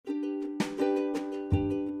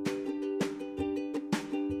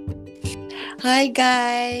Hi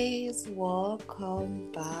guys,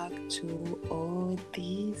 welcome back to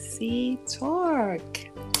ODC Talk.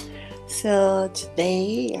 So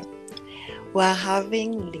today we're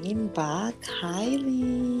having Lynn back. Hi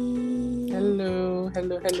Lynn. Hello.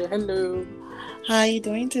 How are you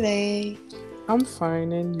doing today? I'm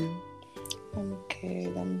fine, and you? I'm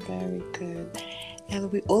good, I'm very good.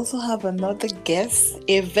 And we also have another guest,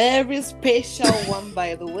 a very special one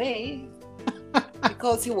by the way,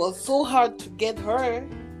 because it was so hard to get her.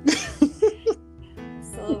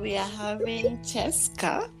 So we are having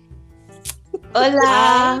Cheska.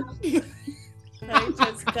 Hola. Hi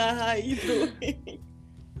Cheska, how are you doing?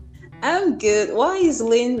 I'm good. Why is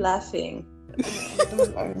Lynn laughing?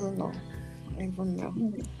 I don't know.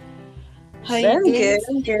 How you I'm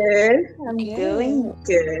doing? good. I'm Good. doing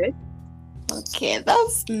good. Okay,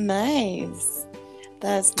 that's nice.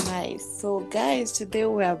 That's nice. So guys, today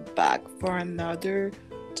we are back for another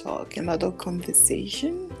talk, another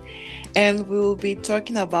conversation. And we will be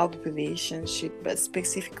talking about relationship, but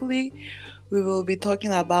specifically we will be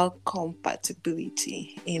talking about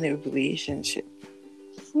compatibility in a relationship.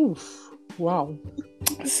 Oof, wow.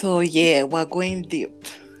 So yeah, we're going deep.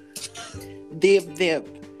 Deep.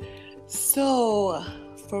 So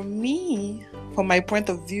for me, from my point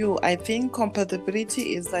of view, I think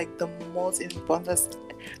compatibility is like the most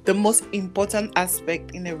important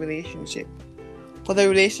aspect in a relationship. For the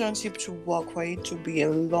relationship to work, for it to be a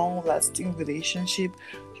long-lasting relationship,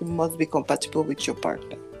 you must be compatible with your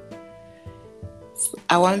partner. So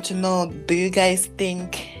I want to know, do you guys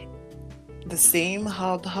think the same?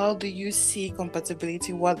 How do you see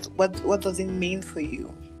compatibility? What does it mean for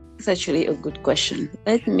you? It's actually a good question.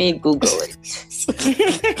 Let me Google it.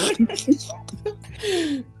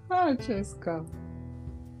 Cheska.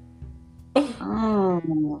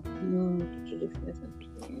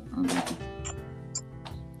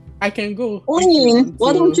 I can go. Lynn,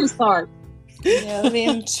 why don't you start? Yeah,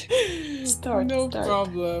 Lynn, start. No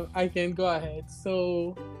problem. I can go ahead.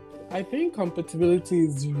 So, I think compatibility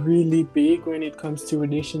is really big when it comes to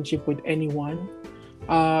relationship with anyone.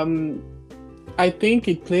 I think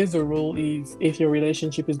it plays a role if your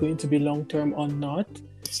relationship is going to be long-term or not.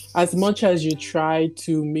 As much as you try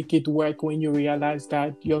to make it work, when you realize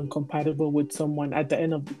that you're incompatible with someone, at the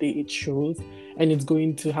end of the day, it shows and it's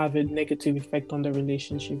going to have a negative effect on the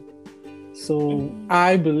relationship. So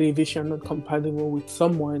I believe if you're not compatible with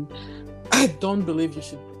someone, I don't believe you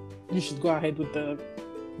should go ahead with the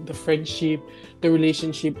friendship, the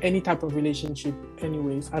relationship, any type of relationship.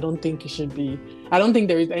 Anyways, I don't think it should be. I don't think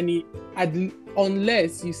there is any,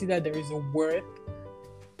 unless you see that there is a worth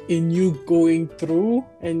in you going through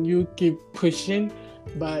and you keep pushing,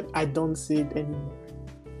 but I don't see it anymore.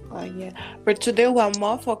 Yeah, but today we're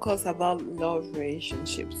more focused about love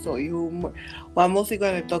relationships. So we're mostly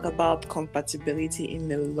going to talk about compatibility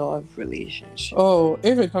in a love relationship. Oh,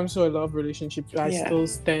 if it comes to a love relationship, I Yeah. still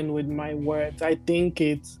stand with my words. I think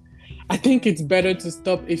it's better to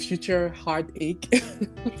stop a future heartache.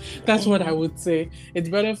 That's what I would say. It's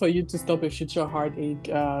better for you to stop a future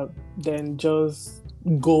heartache than just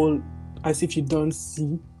go as if you don't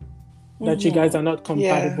see that you guys are not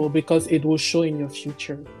compatible, because it will show in your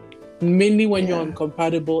future. Mainly when you're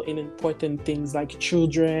incompatible in important things like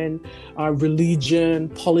children, religion,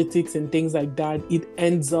 politics, and things like that, it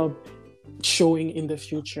ends up showing in the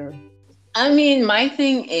future. I mean, my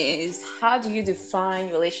thing is, how do you define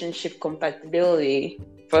relationship compatibility?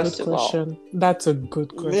 First Good of all, question. That's a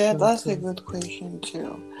good question. Yeah, that's a good question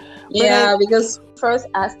too. Yeah, because first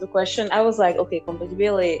asked the question, I was like, okay,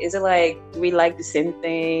 compatibility. Is it like, do we like the same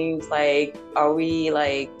things? Like, are we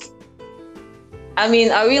like,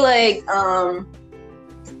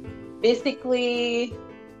 basically,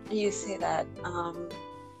 you say that,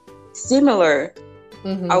 similar?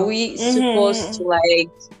 Mm-hmm. Are we supposed to like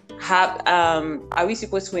have, are we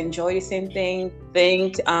supposed to enjoy the same thing,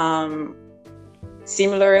 think,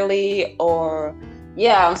 similarly, or,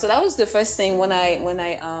 yeah. So that was the first thing when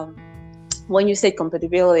you said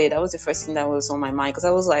compatibility, that was the first thing that was on my mind, because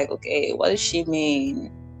I was like, okay, what does she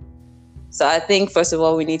mean? So I think first of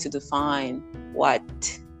all, we need to define what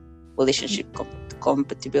relationship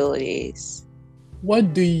compatibility is.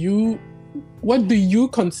 What do you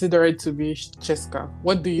consider it to be, Cheska?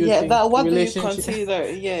 What do you think? What do you consider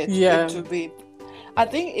it to be? I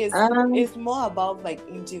think it's more about like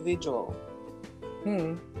individual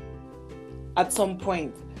at some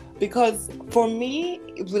point. Because for me,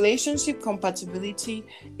 relationship compatibility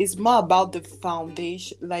is more about the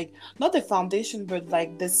foundation, like not the foundation, but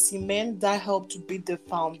like the cement that help to be the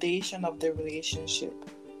foundation of the relationship.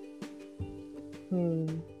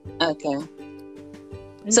 Okay.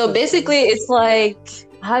 So basically, it's like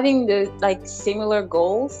having the like similar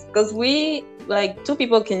goals, because we like two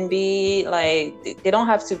people can be like they don't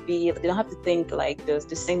have to think like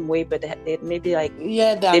the same way, but they maybe like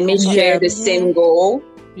Yeah, they may share the same goal.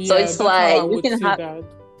 So it's that's how I like you would can see have that.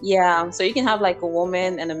 yeah, so you can have like a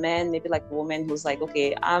woman and a man, maybe like a woman who's like,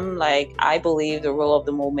 okay, I believe the role of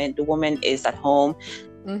the woman is at home,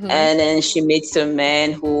 Mm-hmm. and then she meets a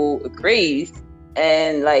man who agrees,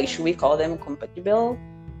 and like, should we call them compatible?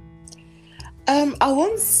 I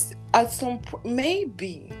won't. At some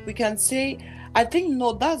maybe we can say. I think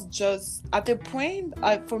no. That's just at a point.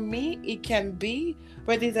 For me, it can be,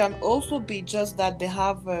 but it can also be just that they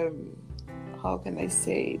have. How can I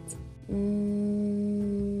say it?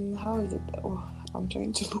 How is it? Oh, I'm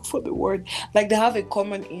trying to look for the word. Like they have a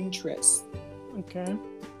common interest. Okay.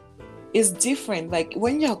 It's different. Like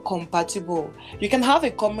when you're compatible, you can have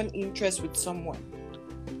a common interest with someone,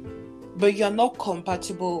 but you're not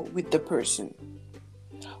compatible with the person.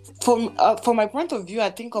 From my point of view,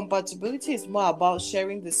 I think compatibility is more about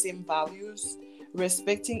sharing the same values,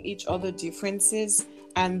 respecting each other's differences,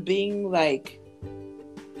 and being like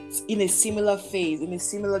in a similar phase, in a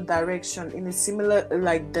similar direction, in a similar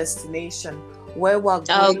like destination where we're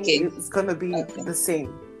going. Okay. It's gonna be the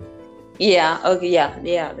same. Yeah. Okay.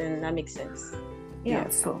 Yeah. Then that makes sense. Yeah.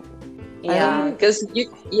 So. Yeah, because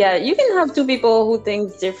you can have two people who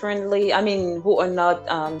think differently. I mean, who are not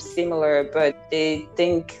similar, but they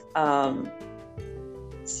think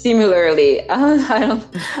similarly. I don't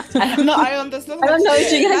No, I understand. I don't know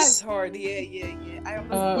if you guys. That's hard. Yeah. I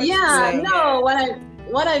understand what you're Yeah, saying. no.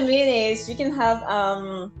 What I mean is, you can have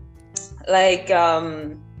like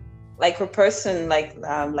a person like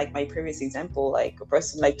my previous example, like a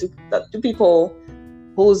person like two people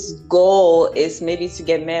whose goal is maybe to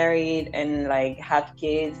get married and like have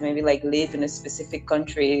kids, maybe like live in a specific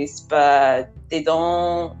countries, but they're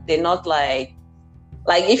not like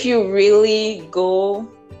if you really go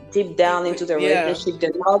deep down into the relationship,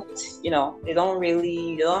 they're not, they don't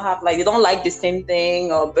like the same thing,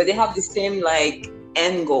 but they have the same like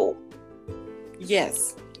end goal.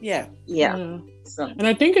 Yes. Yeah. So. And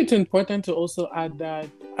I think it's important to also add that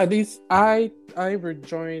at least I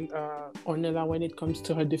rejoined Ornella when it comes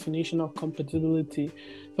to her definition of compatibility.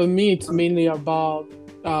 For me, it's mainly about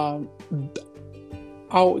how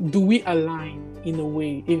do we align in a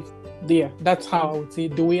way. That's how I would say.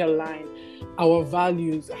 Do we align our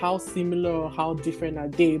values? How similar or how different are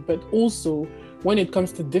they? But also, when it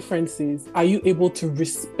comes to differences, are you able to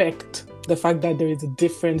respect the fact that there is a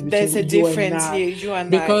difference between you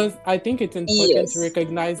and I? Because I think it's important to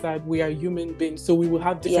recognize that we are human beings, so we will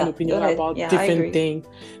have different opinions about different things.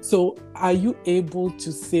 So are you able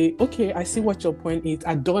to say, okay, I see what your point is,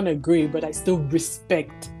 I don't agree, but I still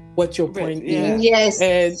respect what your point is. Yes.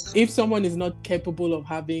 And if someone is not capable of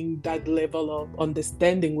having that level of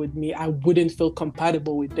understanding with me, I wouldn't feel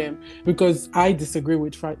compatible with them, because I disagree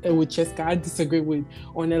with Cheska, I disagree with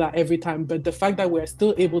Ornella every time. But the fact that we're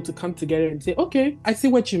still able to come together and say, okay, I see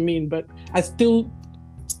what you mean, but I still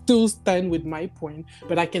stand with my point,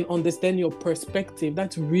 but I can understand your perspective.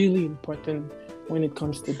 That's really important when it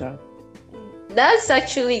comes to that. That's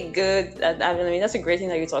actually good. I mean, that's a great thing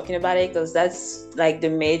that you're talking about it, because that's like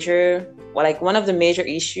one of the major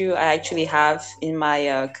issue I actually have in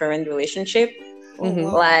my current relationship. Mm-hmm.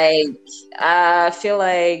 Like, I feel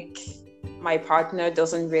like my partner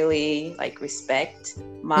doesn't really like respect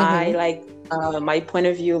my my point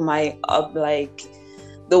of view, my like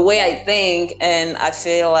the way I think, and I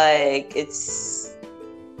feel like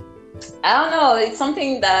I don't know, it's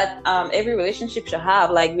something that every relationship should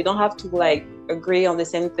have. Like, we don't have to like agree on the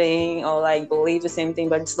same thing or like believe the same thing,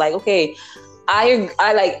 but it's like, okay, I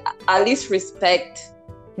like at least respect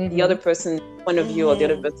the other person's point of view or the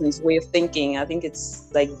other person's way of thinking. I think it's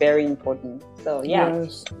like very important. So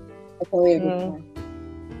Yes. That's really a good point.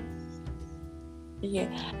 Yeah,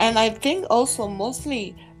 and I think also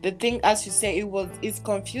mostly the thing, as you say, it's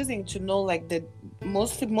confusing to know, like, that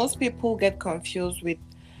most people get confused with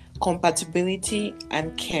compatibility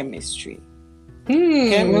and chemistry.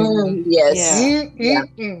 Yes.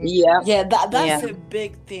 That's a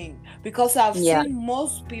big thing, because I've seen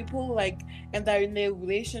most people, like, and they're in a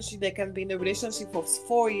relationship, they can be in a relationship for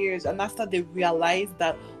 4 years, and after they realize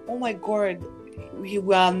that, oh my god, we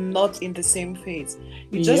were not in the same phase,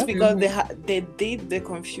 just because they did the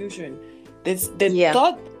confusion. They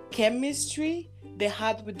thought chemistry they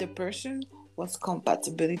had with the person was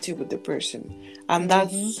compatibility with the person, and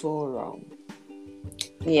that's so wrong.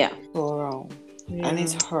 So wrong. And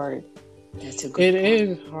it's hard. That's a good point. It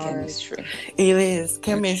is hard. Chemistry. It is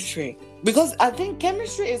chemistry. Because I think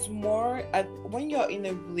chemistry is more when you're in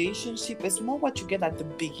a relationship, it's more what you get at the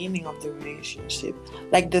beginning of the relationship,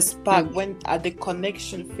 like the spark. When at the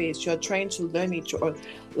connection phase, you're trying to learn each other,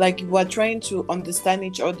 like you are trying to understand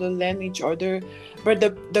each other, learn each other. But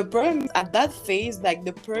the problem at that phase, like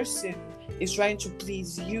the person is trying to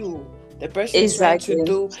please you, the person is trying to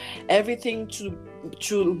do everything to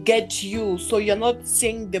get you, so you're not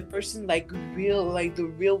seeing the person like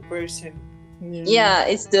the real person. Yeah,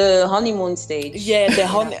 it's the honeymoon stage. Yeah,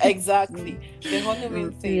 exactly, the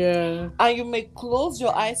honeymoon thing. Yeah, and you may close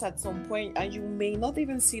your eyes at some point, and you may not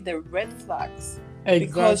even see the red flags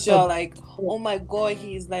because you're like, oh my god,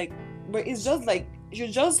 he's like, but it's just like you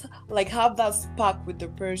just like have that spark with the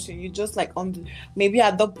person. You just like maybe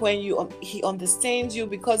at that point he understands you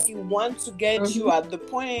because he wants to get you at the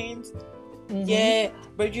point. Yeah,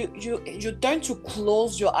 but you tend to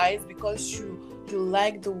close your eyes because you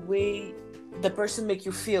like the way the person make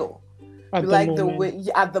you feel. You like the way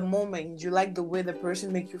at the moment, you like the way the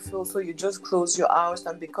person make you feel, so you just close your eyes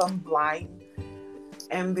and become blind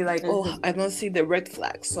and be like, oh, I don't see the red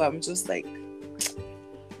flags, so I'm just like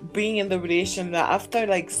being in the relation. After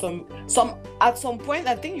like some at some point,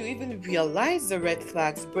 I think you even realize the red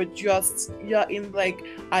flags, but you're in like,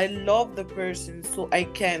 I love the person, so I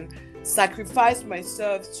can sacrifice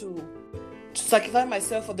myself for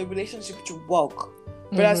the relationship to work.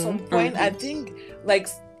 But at some point, I think like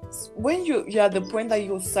when you're at the point that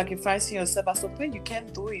you're sacrificing yourself, at some point you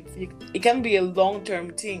can't do it. It can be a long-term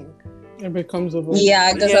thing. It becomes a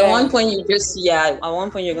because at one point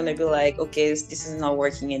you're gonna be like, okay, this is not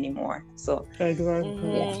working anymore. So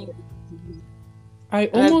exactly. I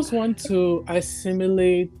almost want to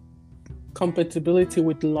assimilate compatibility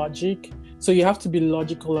with logic. So you have to be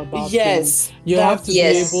logical about things. You have to be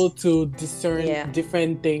able to discern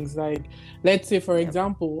different things. Like, let's say, for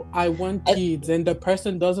example, I want kids and the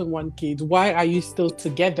person doesn't want kids. Why are you still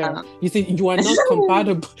together? You see, you are not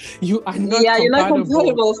compatible. You are not compatible. You're not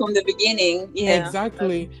compatible from the beginning. Yeah,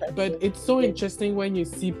 exactly. But it's so interesting when you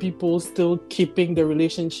see people still keeping the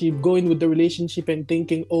relationship, going with the relationship and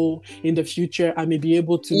thinking, oh, in the future, I may be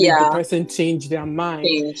able to make the person change their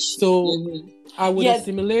mind. So I would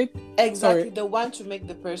assimilate. Exactly. The one to make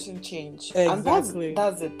the person change. Exactly. And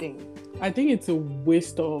that's the thing. I think it's a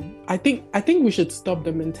waste of. I think we should stop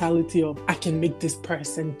the mentality of I can make this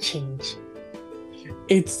person change.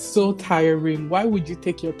 It's so tiring. Why would you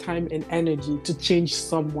take your time and energy to change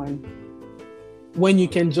someone when you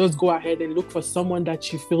can just go ahead and look for someone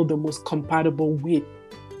that you feel the most compatible with?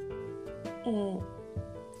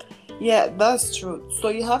 Yeah, that's true. So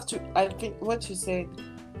you have to. I think what you said.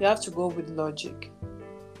 You have to go with logic.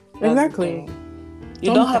 Exactly.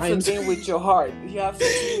 You don't have to think with your heart. You have to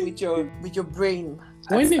think with your brain.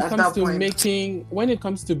 When it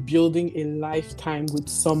comes to building a lifetime with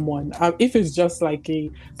someone, if it's just like a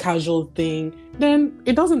casual thing, then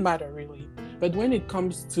it doesn't matter really. But when it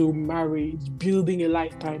comes to marriage, building a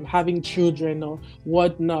lifetime, having children or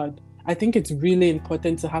whatnot, I think it's really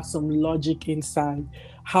important to have some logic inside.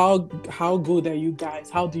 How good are you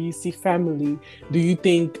guys? How do you see family? Do you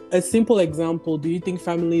think, a simple example, do you think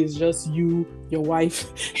family is just you, your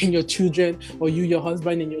wife, and your children, or you, your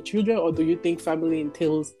husband, and your children? Or do you think family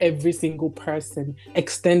entails every single person,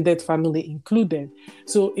 extended family included?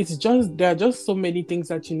 So there are just so many things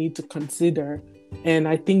that you need to consider. And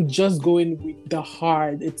I think just going with the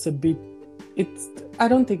heart, I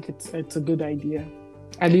don't think it's a good idea.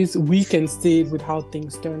 At least we can see with how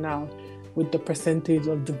things turn out, with the percentage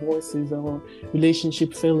of divorces or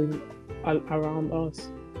relationship failing around us.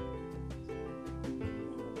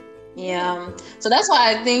 Yeah, so that's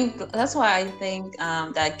why I think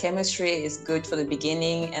that chemistry is good for the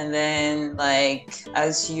beginning, and then like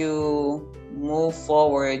as you move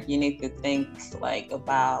forward, you need to think like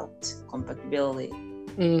about compatibility.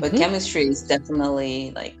 But chemistry is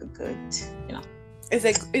definitely like a good,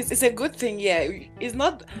 It's a good thing, yeah. It's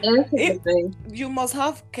not. You must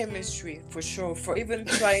have chemistry for sure. For even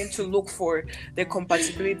trying to look for the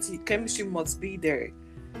compatibility, chemistry must be there.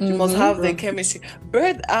 You must have the chemistry.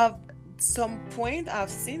 But at some point, I've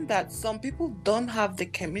seen that some people don't have the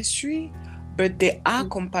chemistry, but they are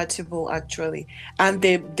compatible actually, and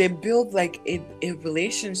they build like a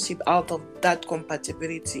relationship out of that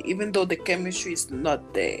compatibility, even though the chemistry is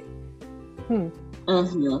not there. And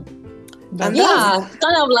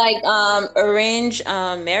kind of like arranged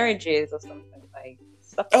marriages or something, like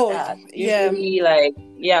stuff like that. Usually, like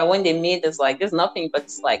when they meet, it's like there's nothing, but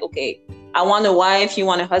it's like, okay, I want a wife, you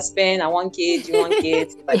want a husband, I want kids, you want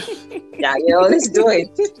kids. Like, let's do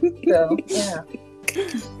it. So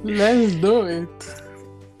let's do it.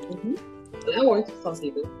 That works for some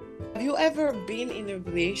people. Have you ever been in a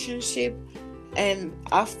relationship and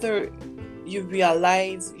after you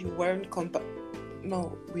realize you weren't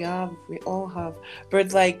no, we all have,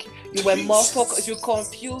 but like you were more focused, you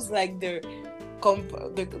confused like the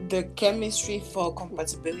chemistry for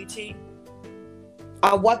compatibility?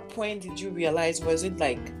 At what point did you realize? Was it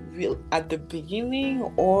like real at the beginning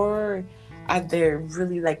or at the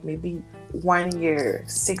really like maybe 1 year,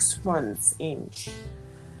 6 months in?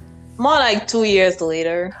 More like 2 years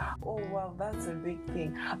later. Oh wow, that's a big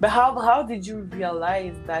thing. But how did you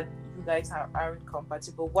realize that you guys aren't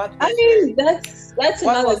compatible? That's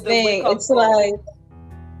another thing. It's like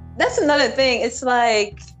that's another thing. It's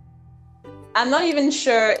like I'm not even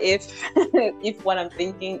sure if if what I'm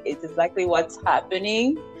thinking is exactly what's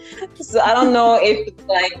happening. So I don't know if it's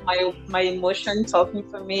like my emotion talking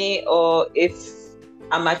for me or if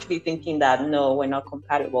I'm actually thinking that no, we're not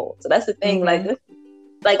compatible. So that's the thing. Mm-hmm.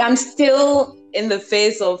 Like I'm still in the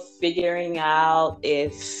phase of figuring out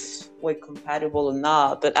if we're compatible or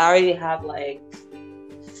not. But I already have like,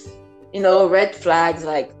 red flags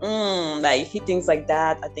like he thinks like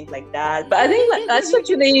that, I think like that. But I think like, that's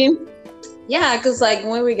actually because like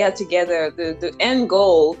when we got together, the end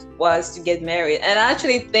goal was to get married. And I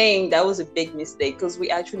actually think that was a big mistake because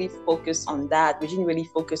we actually focused on that. We didn't really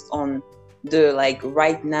focus on the like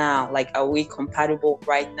right now, like are we compatible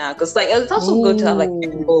right now? Because like it's also good to have like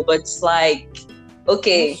end goal, but it's like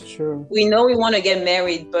okay, we know we want to get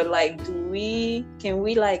married, but like can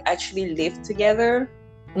we like actually live together?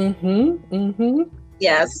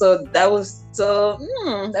 Yeah, so that's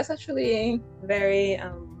actually very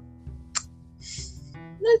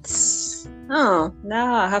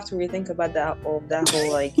now I have to rethink about that whole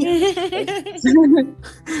like but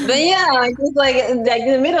yeah, it's like in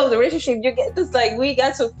the middle of the relationship you get this like we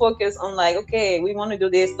got to focus on like okay, we want to do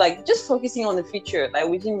this, like just focusing on the future. Like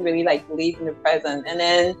we didn't really like live in the present. And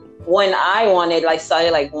then when I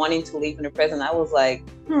started like wanting to live in the present, I was like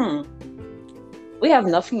we have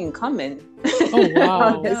nothing in common. Oh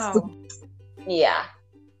wow. Yeah.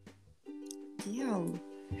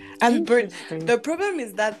 And the problem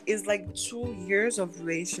is that it's like 2 years of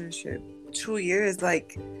relationship. 2 years,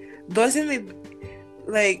 like, doesn't it?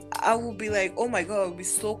 Like, I will be like, oh my god, I'll be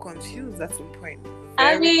so confused at some point.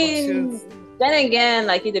 Confused. Then again,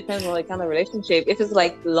 like it depends on the kind of relationship. If it's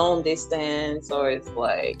like long distance or it's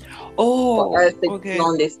like okay.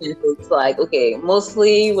 long distance, it's like okay,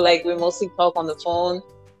 mostly we mostly talk on the phone.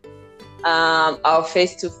 Our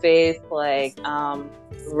face to face like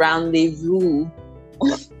rendezvous.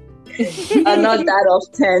 Are not that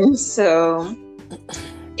often, so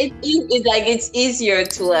it's easier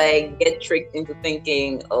to like get tricked into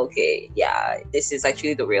thinking okay, yeah, this is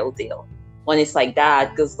actually the real deal when it's like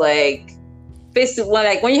that. Because like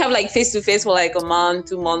when you have like face to face for like a month,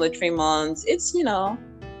 2 months, or 3 months, it's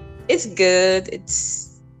it's good.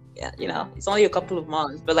 It's it's only a couple of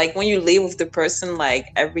months. But like when you live with the person like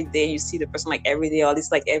every day, you see the person like every day, or at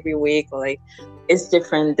least like every week, or like it's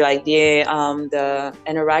different. Like the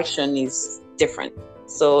interaction is different,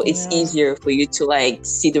 so it's easier for you to like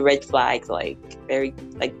see the red flags like very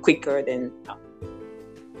like quicker than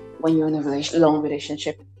when you're in a long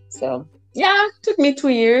relationship. So yeah, it took me 2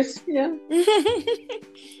 years. Yeah.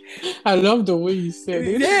 I love the way you said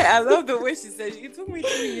it. Yeah, I love the way she said it. It took me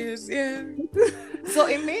 2 years. Yeah. So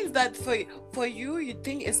it means that for you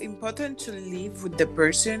think it's important to live with the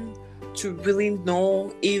person to really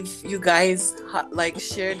know if you guys like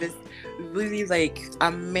share this really like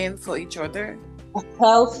are meant for each other.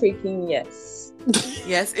 Hell freaking yes.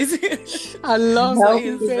 Yes, it's I love hell it.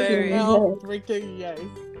 It's very hell freaking yes.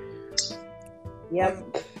 Yep.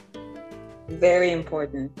 Very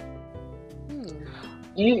important.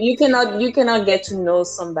 You cannot get to know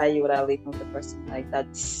somebody without living with the person. Like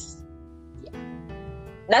that's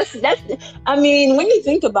I mean, when you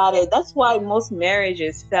think about it, that's why most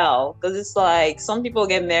marriages fail, because it's like some people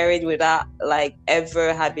get married without like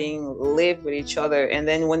ever having lived with each other, and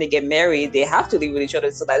then when they get married they have to live with each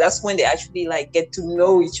other, so that's when they actually like get to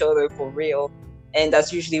know each other for real. And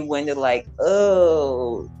that's usually when they're like,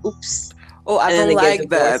 oh, oops. Oh, I don't like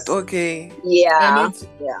that. Okay. Yeah.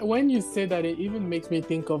 And when you say that, it even makes me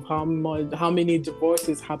think of how many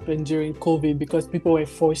divorces happened during COVID because people were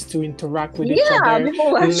forced to interact with each other,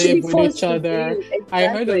 live with each other. Exactly. I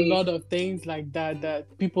heard a lot of things like that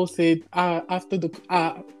people said after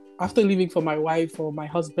leaving for my wife or my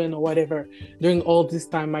husband or whatever, during all this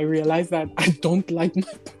time, I realized that I don't like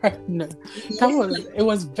my partner. It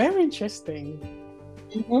was very interesting.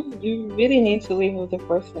 Mm-hmm. You really need to live with the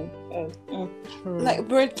person. Like,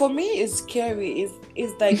 but for me, it's scary.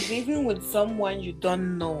 It's like living with someone you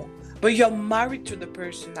don't know. but you're married to the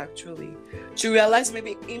person actually. To realize,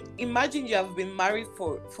 maybe imagine you have been married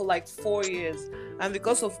for like 4 years, and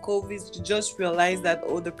because of COVID, you just realize that,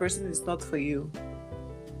 oh, the person is not for you.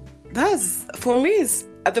 That's, for me, it's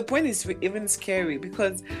at the point it's even scary,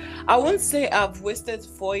 because I won't say I've wasted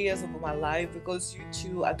 4 years of my life because you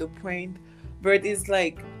two at the point, but it's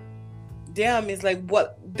like, damn, it's like,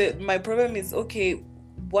 my problem is, okay,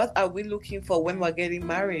 what are we looking for when we're getting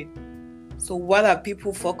married? So what are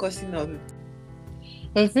people focusing on?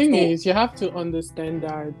 The thing is, you have to understand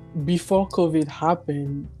that before COVID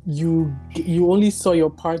happened, you only saw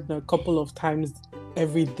your partner a couple of times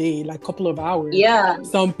every day, like a couple of hours. Yeah.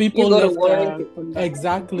 Some people left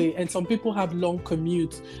exactly, and some people have long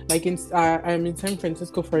commutes. Like I'm in San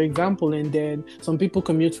Francisco, for example, and then some people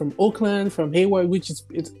commute from Oakland, from Hayward, which is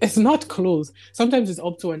it's not close. Sometimes it's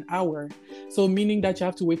up to an hour. So meaning that you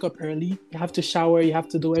have to wake up early, you have to shower, you have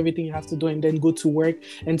to do everything you have to do, and then go to work.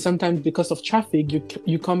 And sometimes because of traffic,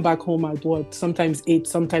 you come back home at what? Sometimes 8,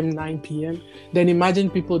 sometimes 9 p.m. Then imagine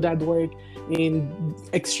people that work in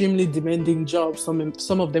extremely demanding jobs.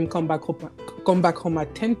 Some of them come back home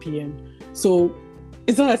at 10 p.m. So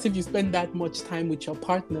it's not as if you spend that much time with your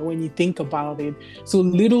partner when you think about it. So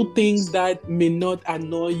little things that may not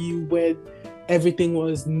annoy you when everything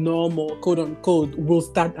was normal, quote unquote, will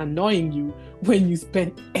start annoying you when you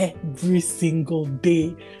spend every single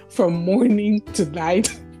day from morning to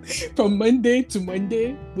night, from Monday to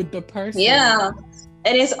Monday with the person. Yeah.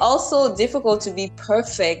 And it's also difficult to be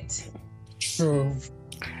perfect. True.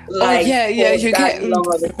 Like, you can't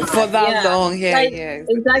for that long.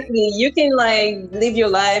 Exactly. You can like live your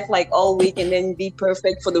life like all week and then be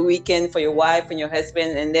perfect for the weekend for your wife and your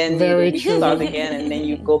husband, and then you start again, and then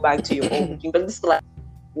you go back to your old routine. But it's like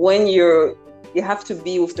when you have to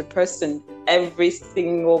be with the person every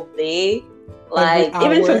single day. Like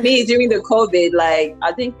even for me during the COVID, like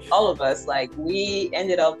I think all of us, like we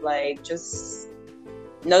ended up like just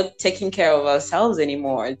not taking care of ourselves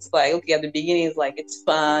anymore. It's like, okay, at the beginning it's like it's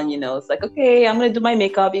fun, it's like, okay, I'm gonna do my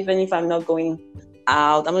makeup even if I'm not going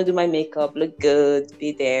out. I'm gonna do my makeup, look good,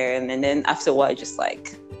 be there, and then after a while just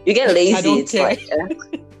like you get lazy. I don't care. I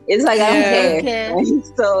don't care.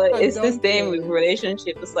 So it's the same with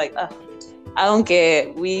relationship. It's like I don't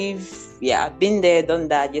care. We've been there, done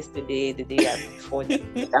that yesterday, the day before.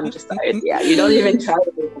 I'm just tired. You don't even try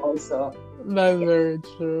to do more. So that's very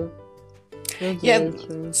true.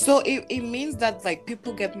 So it means that like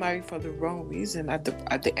people get married for the wrong reason at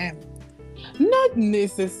the end. Not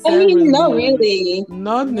necessarily. I mean, not really.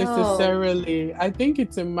 Not necessarily. I think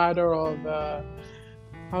it's a matter of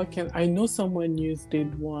I know someone used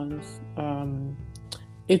it once.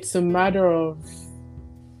 It's a matter of,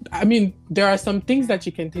 I mean, there are some things that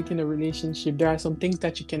you can take in a relationship. There are some things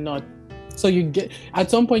that you cannot. So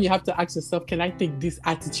at some point you have to ask yourself, can I take this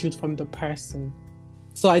attitude from the person?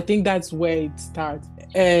 So I think that's where it starts.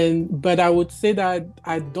 But I would say that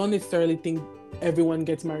I don't necessarily think everyone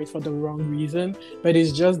gets married for the wrong reason, but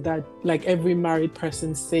it's just that, like every married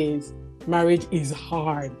person says, marriage is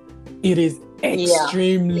hard. It is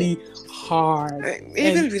extremely hard.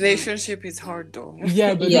 Even relationship is hard though.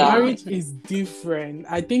 Yeah, but marriage is different.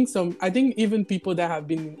 I think even people that have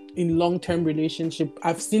been in long-term relationship,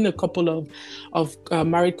 I've seen a couple of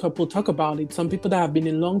married couple talk about it. Some people that have been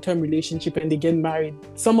in long-term relationship and they get married,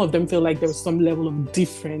 some of them feel like there's some level of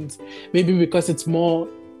difference, maybe because it's more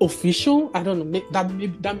official. I don't know, that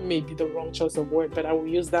may be the wrong choice of word, but I will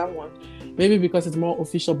use that one. Maybe because it's more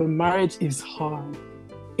official, but marriage is hard.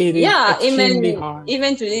 It is extremely hard.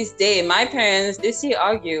 Even to this day, my parents, they still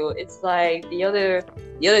argue. It's like the other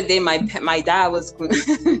day, my dad was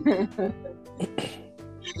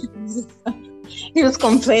he was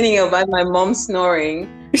complaining about my mom snoring,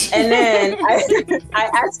 and then I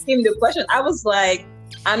asked him the question. I was like,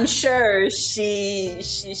 I'm sure she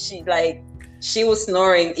was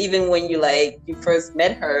snoring even when you first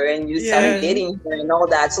met her and you started dating her and all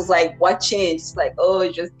that. So it's like, what changed? It's like, oh,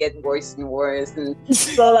 it just gets worse and worse. And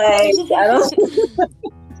so like, I don't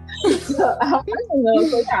know.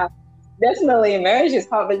 So yeah, definitely marriage is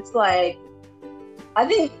hard, but it's like, I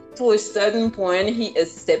think to a certain point he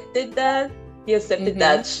accepted that.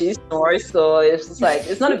 That she snores. So it's just like,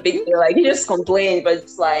 it's not a big deal. Like he just complained, but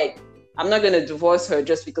it's like, I'm not going to divorce her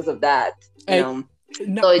just because of that. You know?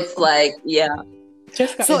 No. So it's like,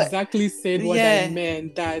 Jessica exactly said what I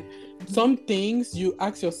meant, that some things you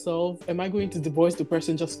ask yourself, am I going to divorce the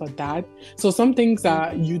person just for that? So some things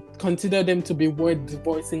you consider them to be worth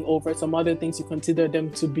divorcing over. Some other things you consider them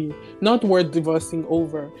to be not worth divorcing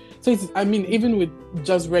over. So even with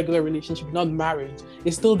just regular relationship, not marriage,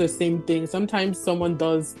 it's still the same thing. Sometimes someone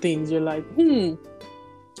does things, you're like,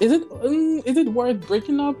 Is it worth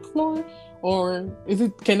breaking up for, or is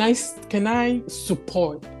it can I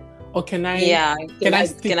support, or can I can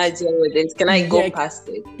I deal with it? Can I go past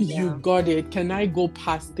it? You got it. Can I go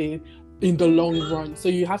past it in the long run? So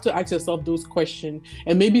you have to ask yourself those questions.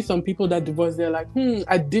 And maybe some people that divorce, they're like,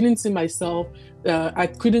 I didn't see myself, I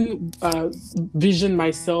couldn't vision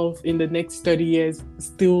myself in the next 30 years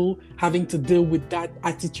still having to deal with that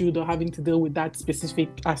attitude or having to deal with that specific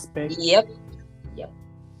aspect. Yep.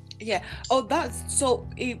 Yeah. Oh, that's so.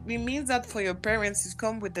 It means that for your parents, it's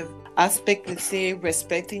come with the aspect, let's say,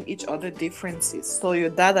 respecting each other differences. So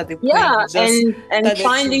your dad at the point, and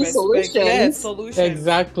finding solutions. Yeah, solutions.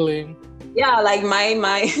 Exactly. Yeah, like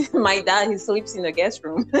my dad, he sleeps in the guest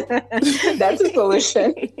room. That's a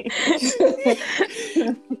solution.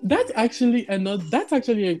 That's actually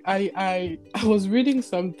I was reading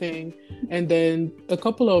something, and then a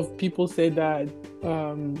couple of people said that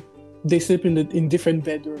they sleep in different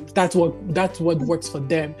bedrooms. That's what works for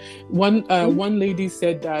them. One lady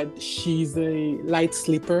said that she's a light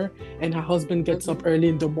sleeper and her husband gets up early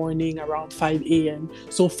in the morning around 5 a.m.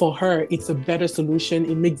 So for her, it's a better solution.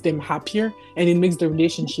 It makes them happier and it makes the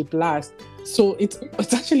relationship last. So it's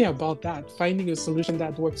actually about that, finding a solution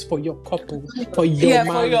that works for your couple, for your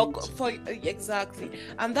marriage. Exactly.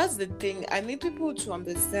 And that's the thing. I need people to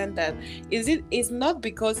understand that it's not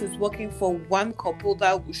because it's working for one couple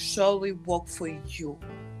that will surely work for you.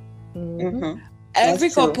 Mm-hmm. Every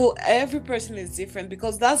couple, every person is different,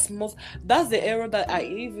 because that's the error that I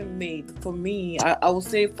even made. For me, I would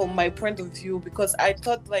say from my point of view, because I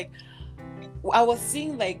thought like I was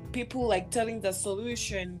seeing like people like telling the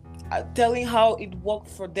solution, telling how it worked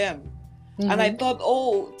for them. And I thought,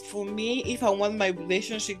 for me, if I want my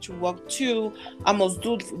relationship to work too, I must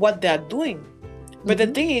do what they're doing. But the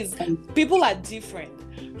thing is, people are different,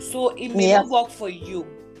 so it may not work for you.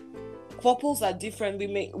 Couples are different.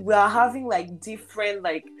 We are having like different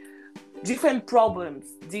problems,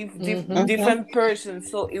 different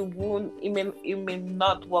persons. So it may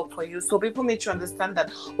not work for you. So people need to understand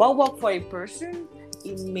that what works for a person,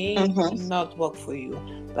 it may not work for you.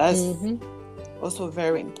 That's also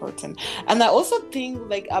very important. And I also think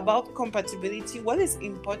like about compatibility, what is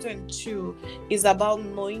important too is about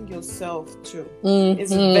knowing yourself too.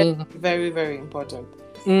 It's very, very, very important.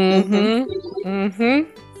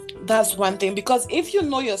 That's one thing, because if you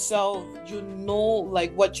know yourself, you know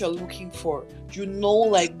like what you're looking for. You know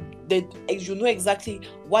like that, you know exactly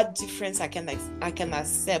what difference I can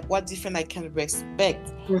accept, what difference I can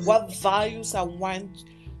respect, what values I want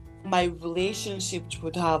my relationship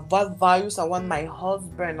to have, what values I want my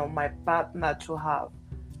husband or my partner to have.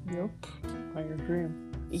 Yep, I agree.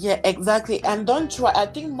 Yeah, exactly. And don't try. I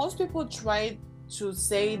think most people try to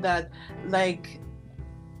say that, like,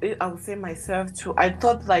 I would say myself too. I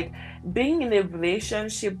thought like being in a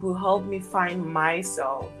relationship will help me find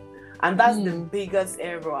myself, and that's the biggest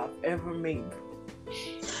error I've ever made.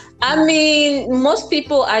 I mean, most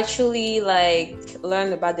people actually like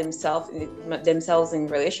learn about themselves in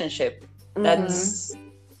relationship. That's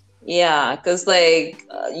because like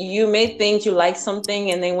you may think you like something,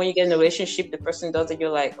 and then when you get in a relationship, the person does it. You're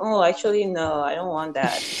like, oh, actually, no, I don't want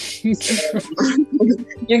that.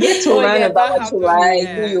 You get to learn about what you like,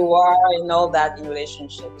 who you are, and all that in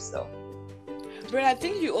relationships. So, but I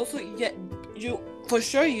think you also you for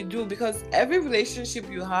sure you do, because every relationship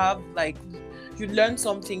you have, like, you learn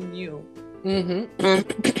something new.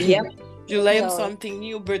 Yeah. You learn something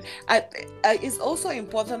new, but it's also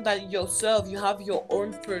important that yourself, you have your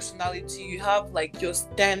own personality, you have like your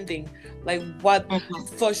standing, like what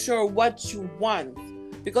for sure what you want.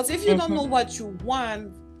 Because if you don't know what you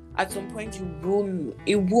want, at some point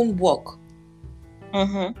it won't work.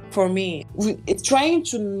 For me, it's trying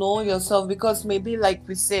to know yourself, because maybe like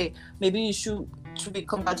we say, maybe to be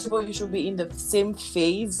compatible, you should be in the same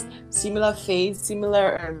phase, similar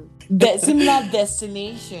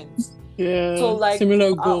destinations. Yeah. So like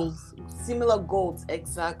similar goals.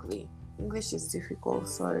 Exactly. English is difficult.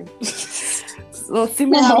 Sorry. So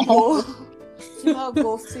similar goals,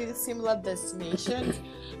 similar destinations.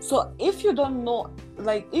 So if you don't know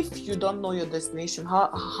your destination,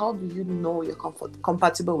 how do you know you're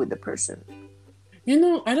compatible with the person? You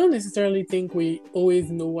know, I don't necessarily think we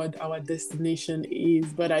always know what our destination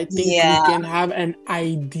is, but I think we can have an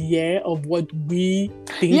idea of what we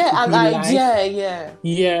think. Yeah, an idea.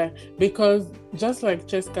 Yeah, because just like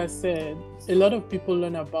Cheska said, a lot of people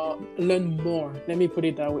learn more. Let me put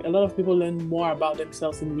it that way. A lot of people learn more about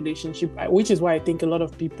themselves in relationship, which is why I think a lot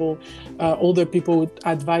of people, older people, would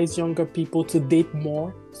advise younger people to date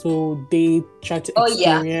more. So they try to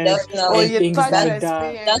experience things like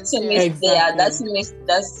that. That's a myth. Yeah, that's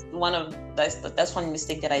one of That's one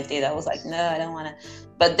mistake that I did. I was like, no, I don't want to.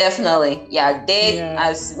 But definitely, date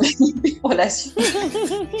as many people as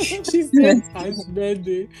she said as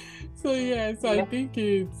many. So I think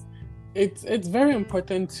it's very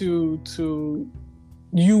important to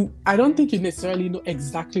you. I don't think you necessarily know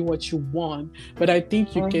exactly what you want, but I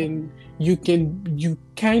think you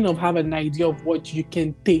kind of have an idea of what you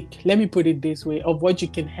can take. Let me put it this way: of what you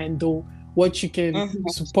can handle, what you can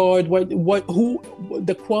support, who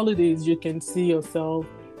the qualities you can see yourself,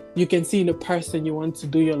 you can see in a person you want to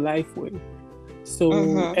do your life with. So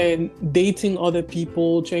and dating other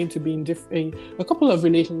people, trying to be in a couple of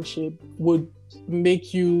relationships would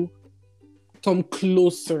make you come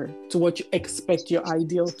closer to what you expect your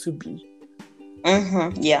ideal to be.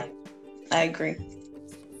 Yeah, I agree.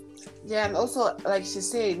 Yeah, and also, like she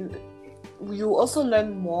said, you also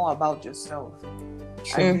learn more about yourself.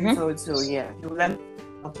 I think so too. Yeah, you learn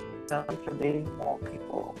about yourself from dating more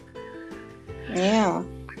people. Yeah,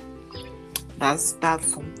 that's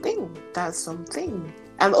something. That's something.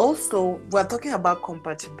 And also, we're talking about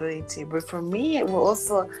compatibility, but for me, we're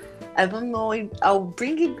also, I don't know, I'll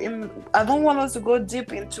bring it in. I don't want us to go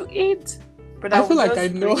deep into it, but I feel like I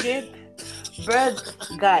know it. But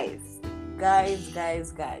guys,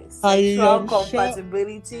 sexual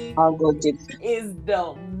compatibility is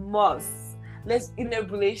the must. In a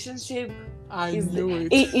relationship,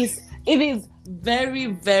 it is very,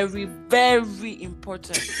 very, very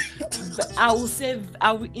important. But I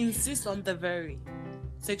will insist on the very.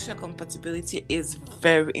 Sexual compatibility is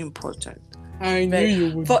very important. I knew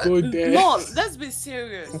you would go there. No, let's be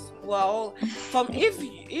serious. Well, if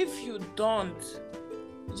you don't,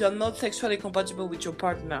 you're not sexually compatible with your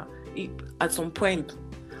partner. At some point,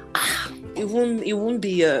 it won't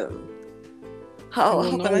be how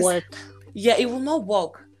can I work? Yeah, it will not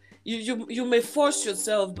work. You may force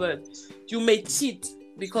yourself, but you may cheat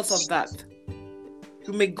because of that.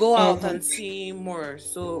 You may go out and see more.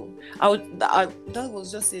 So that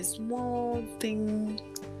was just a small thing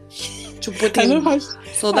to put in. I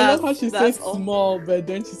love how she said small, but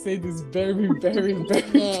then she said it's very, very,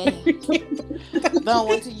 very. No, I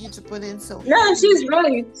wanted you to put in so. No, she's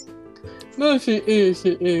right. No, she is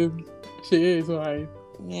right.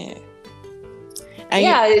 Yeah.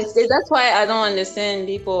 That's why I don't understand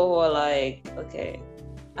people who are like, okay,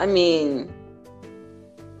 I mean.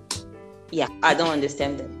 Yeah, I don't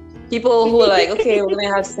understand them. People who are like, okay, we're gonna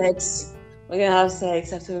have sex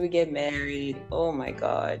after we get married. Oh my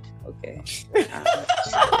god. Okay.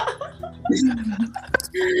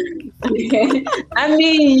 I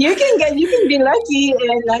mean, you can be lucky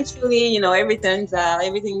and actually,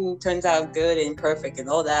 everything turns out good and perfect and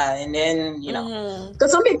all that, and then because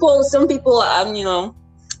some people,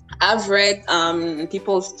 I've read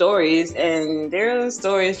people's stories, and their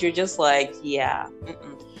stories you're just like, yeah.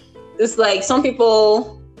 It's like some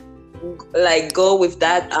people like go with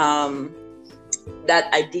that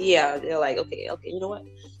idea. They're like, okay, you know what?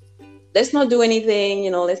 Let's not do anything,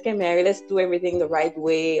 let's get married. Let's do everything the right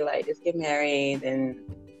way. Like, let's get married and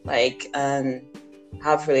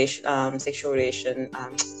have sexual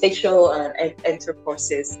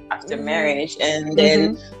intercourses after marriage. And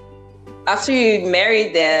then after you marry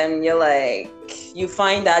them, you're like, you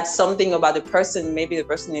find out something about the person. Maybe the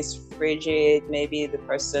person is frigid, maybe the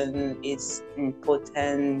person is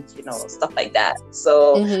impotent, stuff like that.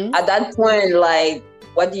 So at that point, like,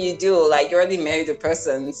 what do you do? Like, you already married the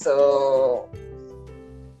person, so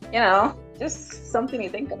just something to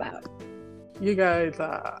think about. You guys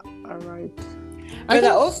are right. But I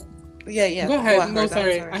also, Go ahead. No,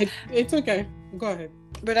 sorry. It's okay. Go ahead.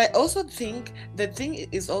 But I also think the thing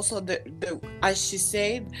is also the as she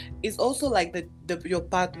said, is also like your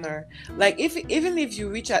partner. Like, even if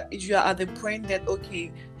you are at the point that,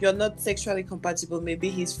 okay, you're not sexually compatible,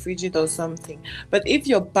 maybe he's frigid or something. But if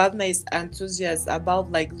your partner is enthusiastic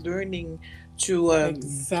about like learning to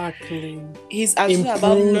exactly, he's actually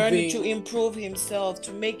about learning to improve himself,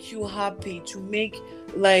 to make you happy, to make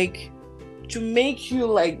you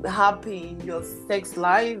like happy in your sex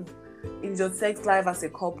life. As a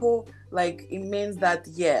couple, like, it means that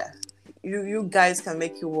you guys can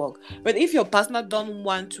make it work. But if your partner don't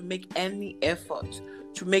want to make any effort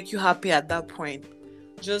to make you happy at that point,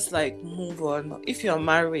 just like move on. If you're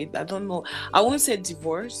married, I don't know, I won't say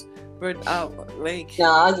divorce, but I'll get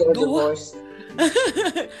a divorce.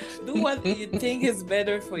 Do what you think is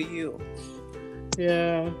better for you.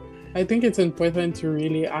 Yeah, I think it's important to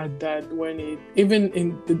really add that when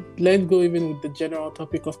let's go even with the general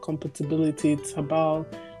topic of compatibility. It's about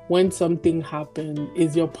when something happens,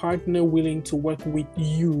 is your partner willing to work with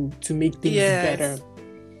you to make things better?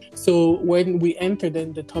 So when we enter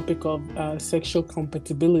then the topic of sexual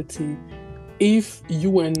compatibility, if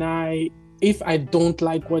I don't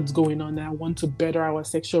like what's going on and I want to better our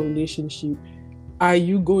sexual relationship, are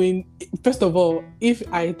you going, first of all, if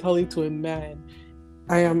I tell it to a man,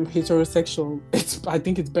 I am heterosexual, I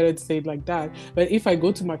think it's better to say it like that. But if I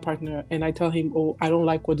go to my partner and I tell him, oh, I don't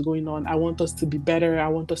like what's going on, I want us to be better, I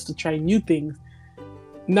want us to try new things,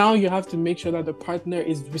 now you have to make sure that the partner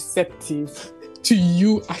is receptive to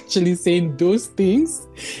you actually saying those things,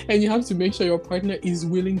 and you have to make sure your partner is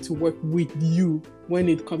willing to work with you when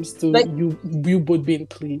it comes to you both being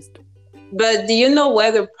pleased. But do you know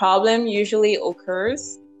where the problem usually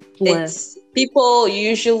occurs? Where? It's people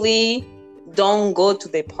usually don't go to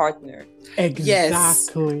their partner.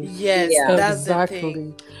 Exactly. Yes, Yeah. that's Exactly. the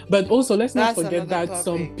thing. But also, let's not That's forget another that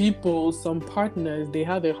some topic. people, some partners, they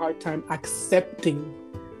have a hard time accepting.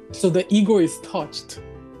 So the ego is touched.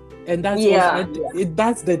 And that's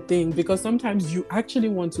that's the thing, because sometimes you actually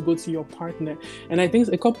want to go to your partner. And I think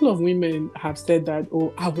a couple of women have said that,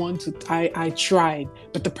 oh, I tried,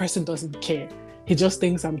 but the person doesn't care. He just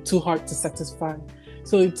thinks I'm too hard to satisfy.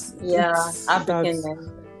 So it's African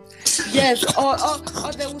men. Yes,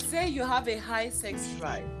 or they will say you have a high sex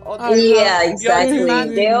drive. Or Exactly.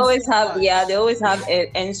 demanding They always too have much.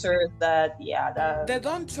 answers that They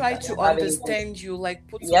don't try to having- understand you, like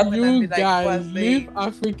put Yep. something and you be like, guys "But leave babe."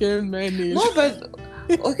 African men in. No, but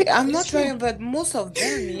okay, I'm not trying, but most of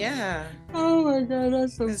them, yeah. Oh my god,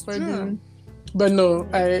 that's so It's funny. true. But no,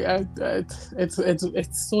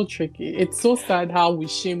 it's so tricky. It's so sad how we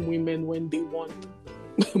shame women when they want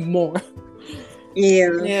more.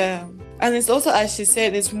 Yeah, and it's also, as she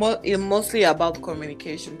said, it's mostly about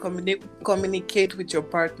communication. Communicate with your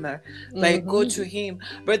partner, like go to him.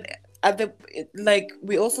 But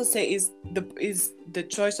we also say is the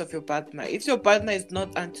choice of your partner. If your partner is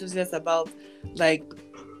not enthusiastic about like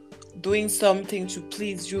doing something to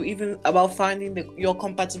please you, even about finding your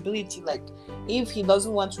compatibility, like if he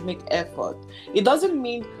doesn't want to make effort, it doesn't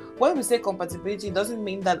mean, when we say compatibility, it doesn't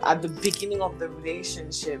mean that at the beginning of the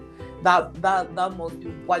relationship that must be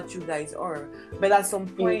what you guys are. But at some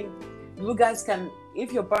point, you guys can,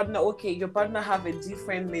 if your partner have a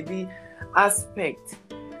different maybe aspect,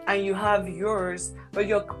 and you have yours, but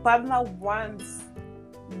your partner wants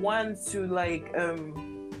to like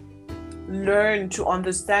learn to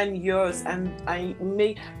understand yours and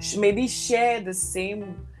maybe share the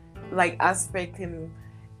same like aspect in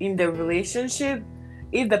the relationship.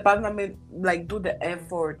 If the partner may like do the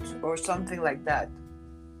effort or something like that,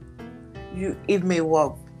 it may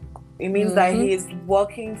work. It means that he is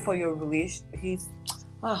working for your relation. He's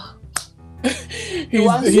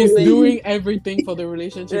doing everything for the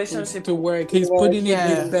relationship to work. He's putting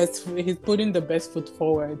He's putting the best foot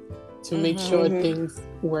forward to make sure things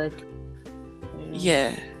work.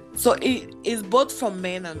 Yeah. So it is both for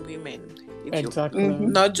men and women. Exactly. We're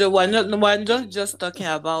not just talking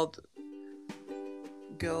about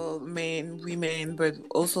men, women, but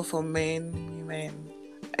also for men, women.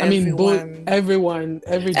 I mean, both, everyone,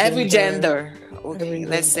 every gender. Okay, every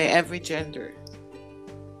let's say gender. every gender.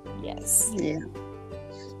 Yes. Yeah.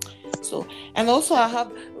 So, and also I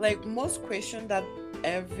have like most question that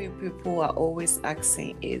every people are always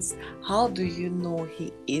asking is, how do you know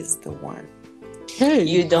he is the one? Hey,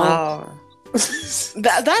 you don't.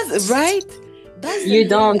 That's right. That's you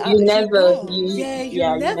don't. Thing. You never.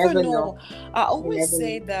 You never know. I always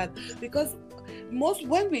say that because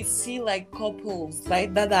when we see like couples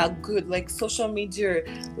like that are good, like social media,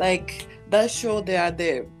 like that show they are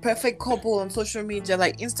the perfect couple on social media,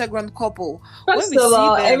 like Instagram couple. First of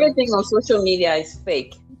all, everything on social media is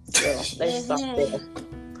fake. So let's stop there.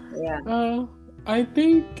 Yeah. I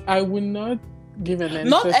think I would not give an answer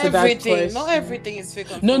not to that question. Not everything is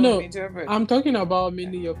fake on social media. But I'm talking about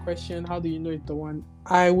mainly your question, how do you know it's the one?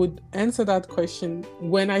 I would answer that question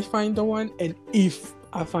when I find the one and if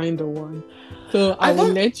I find the one. So I will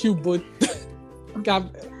let you both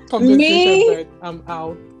have conversation, but I'm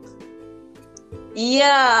out.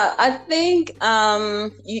 Yeah, I think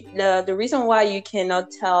the reason why you cannot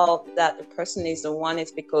tell that the person is the one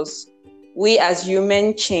is because we as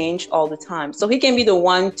humans change all the time. So he can be the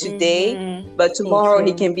one today, but tomorrow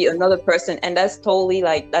he can be another person, and that's totally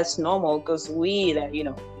like that's normal because we're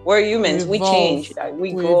humans. We change. Like,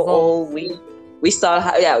 we grow old. We start.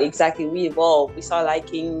 We evolve. We start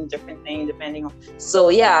liking different things depending on. So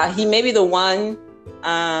yeah, he may be the one.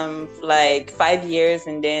 Like 5 years,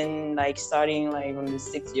 and then like starting like on the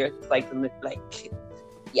 6th year,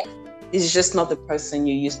 this is just not the person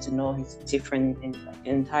you used to know. He's different, and like, an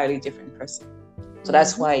entirely different person. So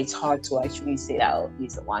that's why it's hard to actually say that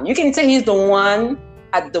he's the one. You can say he's the one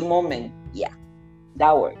at the moment. Yeah,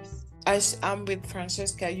 that works. I'm with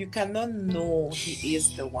Francesca. You cannot know he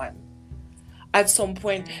is the one. at some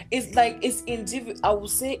point. It's like it's individual. I would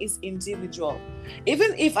say it's individual.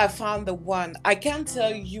 Even if I found the one, I can't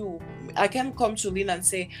tell you. I can't come to Lynn and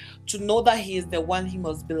say, to know that he is the one, he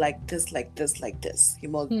must be like this, like this, like this. He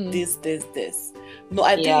must this. No,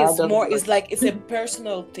 I think it's more. It's like it's a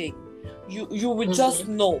personal thing. You will just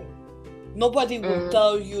know. Nobody will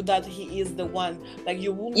tell you that he is the one. Like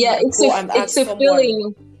you won't go and ask someone.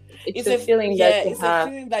 Feeling. It's a feeling that you have. It's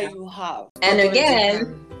a feeling that you have. And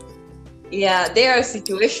again, there are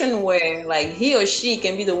situations where like he or she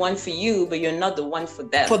can be the one for you, but you're not the one for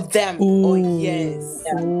them. For them. Ooh. Oh yes.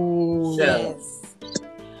 Yeah. Ooh. Yes.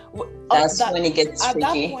 That's when it gets at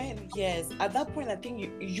tricky. At that point, I think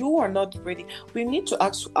you are not ready. We need to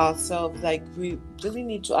ask ourselves, like we really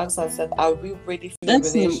need to ask ourselves, are we ready for the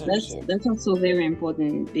relationship? That's also very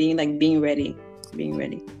important. Being ready.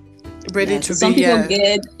 Ready to some be. People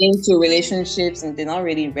get into relationships and they're not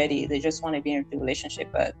really ready. They just want to be in a relationship,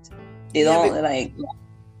 but they don't like.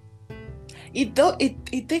 It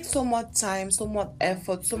takes so much time, so much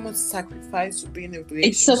effort, so much sacrifice to be in a relationship.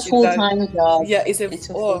 It's a full-time job. Yeah, it's a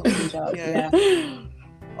full-time job.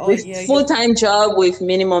 Full-time job with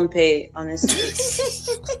minimum pay, honestly.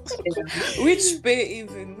 Which pay?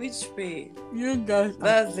 You guys.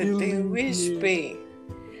 That's the thing. Which pay?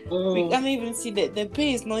 We can't even see that the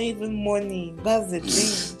pay is not even money. That's the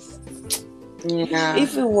thing. Yeah.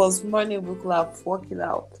 If it was money, we could have worked it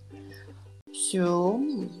out. So,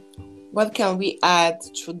 what can we add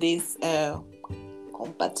to this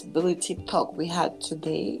compatibility talk we had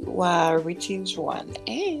today while reaching to an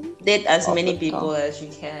end? Date as many people as you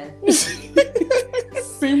can.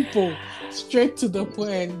 Simple, straight to the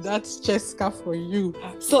point. That's Cheska for you.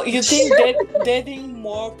 So you think dating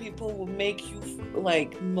more people will make you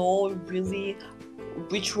like know really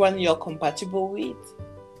which one you're compatible with?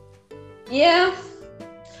 Yeah.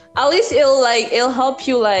 At least it'll help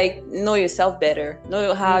you like know yourself better.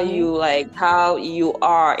 Know how you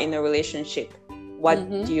are in a relationship. What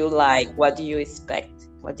do you like? What do you expect?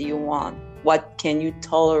 What do you want? What can you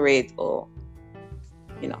tolerate? Or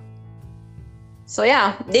So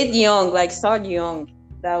date young, like start young.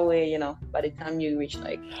 That way, by the time you reach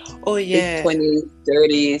like 20s,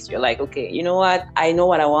 30s, you're like, okay, you know what? I know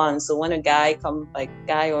what I want. So when a guy or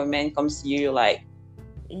a man comes to you, you're like,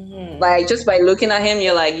 like just by looking at him,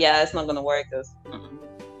 you're like, yeah, it's not gonna work. Cause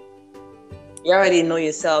you already know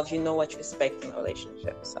yourself. You know what you expect in a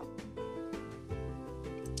relationship. So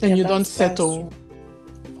and you don't settle.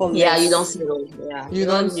 You don't settle. Yeah, you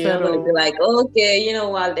don't settle. You're gonna be like, okay, you know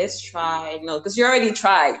what? Let's try. No, because you already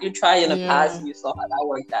tried. You tried in the past. And you saw how that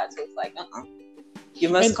worked out. So it's like, you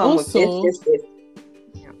must come with this.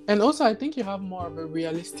 And also, I think you have more of a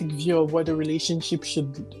realistic view of what a relationship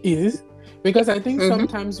is. Because I think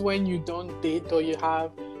sometimes when you don't date or you have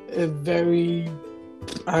a very,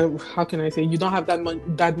 how can I say, you don't have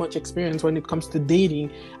that much experience when it comes to dating.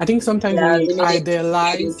 I think sometimes we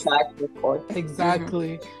idealize.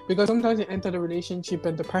 Exactly. Because sometimes you enter the relationship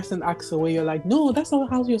and the person acts away. You're like, no, that's not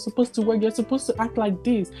how you're supposed to work. You're supposed to act like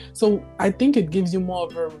this. So I think it gives you more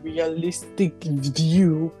of a realistic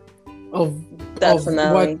view of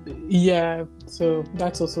what. Yeah. So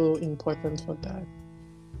that's also important for that.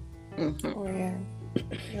 Oh yeah,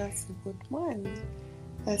 that's a good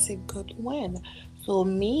one. So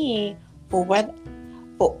me, for what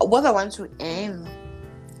I want to aim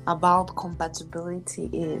about compatibility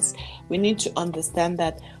is we need to understand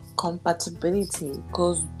that compatibility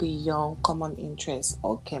goes beyond common interests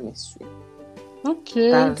or chemistry. Okay,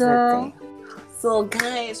 that's girl. The thing. So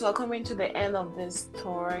guys, we're coming to the end of this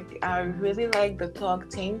talk. I really like the talk.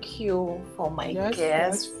 Thank you for my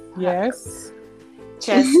guests. Yes.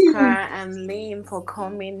 Cheska and Lynn for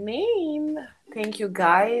coming in. Thank you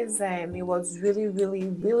guys. It was really, really,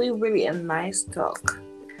 really, really a nice talk.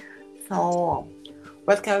 So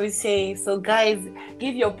what can we say? So guys,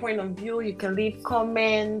 give your point of view. You can leave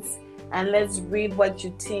comments and let's read what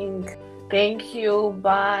you think. Thank you.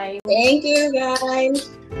 Bye. Thank you guys.